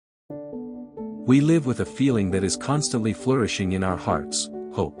We live with a feeling that is constantly flourishing in our hearts,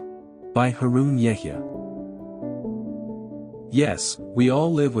 hope. By Harun Yehya. Yes, we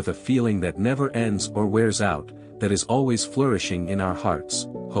all live with a feeling that never ends or wears out, that is always flourishing in our hearts,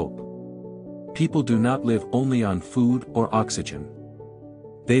 hope. People do not live only on food or oxygen.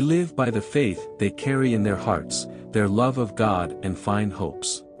 They live by the faith they carry in their hearts, their love of God and fine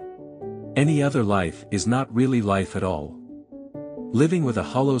hopes. Any other life is not really life at all. Living with a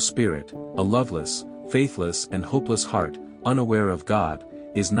hollow spirit, a loveless, faithless and hopeless heart, unaware of God,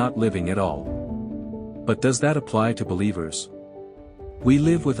 is not living at all. But does that apply to believers? We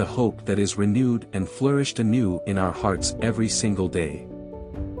live with a hope that is renewed and flourished anew in our hearts every single day.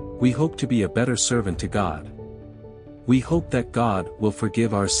 We hope to be a better servant to God. We hope that God will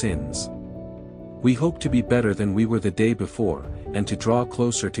forgive our sins. We hope to be better than we were the day before, and to draw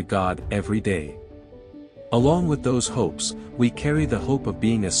closer to God every day. Along with those hopes, we carry the hope of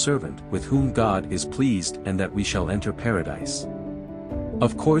being a servant with whom God is pleased and that we shall enter paradise.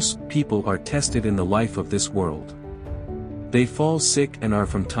 Of course, people are tested in the life of this world. They fall sick and are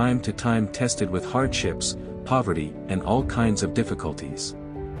from time to time tested with hardships, poverty, and all kinds of difficulties.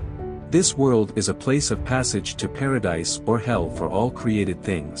 This world is a place of passage to paradise or hell for all created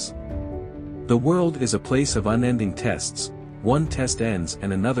things. The world is a place of unending tests. One test ends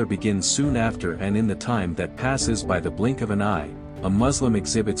and another begins soon after, and in the time that passes by the blink of an eye, a Muslim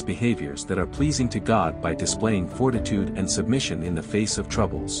exhibits behaviors that are pleasing to God by displaying fortitude and submission in the face of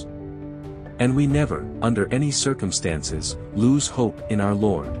troubles. And we never, under any circumstances, lose hope in our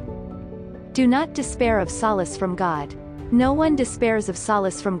Lord. Do not despair of solace from God. No one despairs of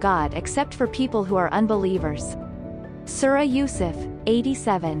solace from God except for people who are unbelievers. Surah Yusuf,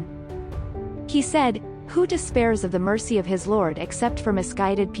 87. He said, "Who despairs of the mercy of his Lord except for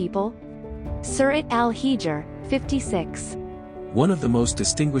misguided people?" Surat al-Hijr, 56. One of the most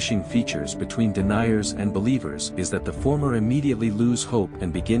distinguishing features between deniers and believers is that the former immediately lose hope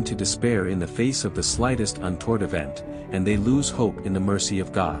and begin to despair in the face of the slightest untoward event, and they lose hope in the mercy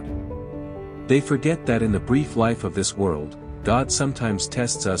of God. They forget that in the brief life of this world, God sometimes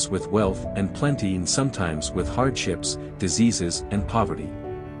tests us with wealth and plenty and sometimes with hardships, diseases and poverty.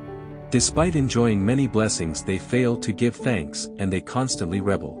 Despite enjoying many blessings, they fail to give thanks and they constantly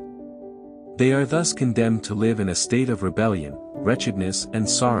rebel. They are thus condemned to live in a state of rebellion, wretchedness and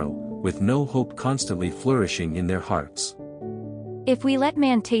sorrow, with no hope constantly flourishing in their hearts. If we let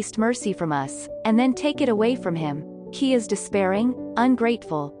man taste mercy from us, and then take it away from him, he is despairing,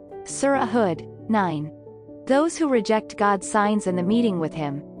 ungrateful. Surah Hud, 9. Those who reject God's signs and the meeting with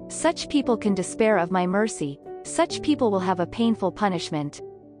him, such people can despair of my mercy, such people will have a painful punishment.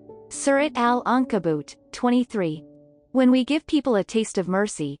 Surat al-Ankabut, 23. When we give people a taste of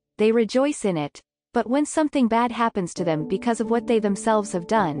mercy, they rejoice in it, but when something bad happens to them because of what they themselves have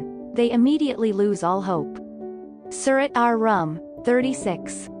done, they immediately lose all hope. Surat ar-Rum,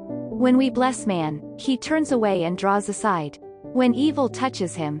 36. When we bless man, he turns away and draws aside. When evil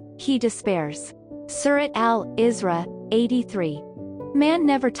touches him, he despairs. Surat al-Isra, 83. Man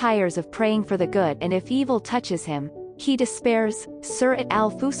never tires of praying for the good, and if evil touches him, he despairs. Surat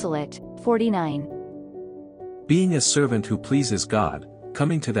al-Fusilat, 49. Being a servant who pleases God,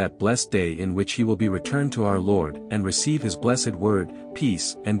 coming to that blessed day in which he will be returned to our Lord and receive his blessed word,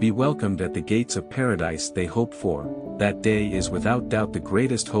 peace, and be welcomed at the gates of paradise they hope for, that day is without doubt the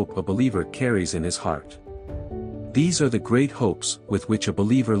greatest hope a believer carries in his heart. These are the great hopes with which a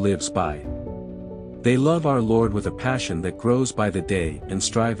believer lives by. They love our Lord with a passion that grows by the day and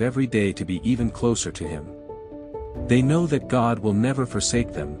strive every day to be even closer to him. They know that God will never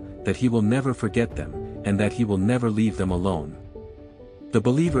forsake them, that he will never forget them, and that he will never leave them alone. The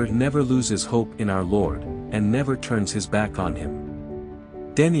believer never loses hope in our Lord, and never turns his back on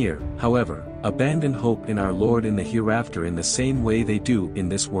him. Denier, however, abandon hope in our Lord in the hereafter in the same way they do in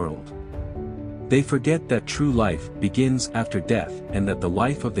this world. They forget that true life begins after death and that the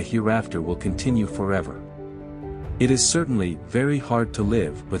life of the hereafter will continue forever. It is certainly very hard to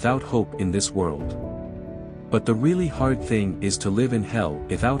live without hope in this world. But the really hard thing is to live in hell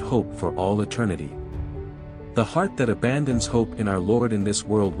without hope for all eternity. The heart that abandons hope in our Lord in this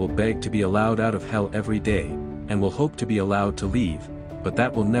world will beg to be allowed out of hell every day, and will hope to be allowed to leave, but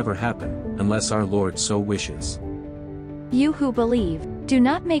that will never happen, unless our Lord so wishes. You who believe, do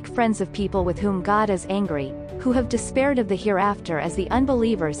not make friends of people with whom God is angry, who have despaired of the hereafter as the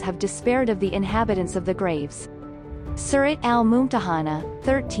unbelievers have despaired of the inhabitants of the graves. Surat al-Mumtahana,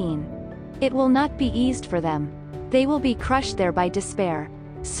 13. It will not be eased for them. They will be crushed there by despair.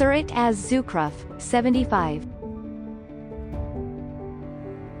 Surat az-Zukhruf, 75.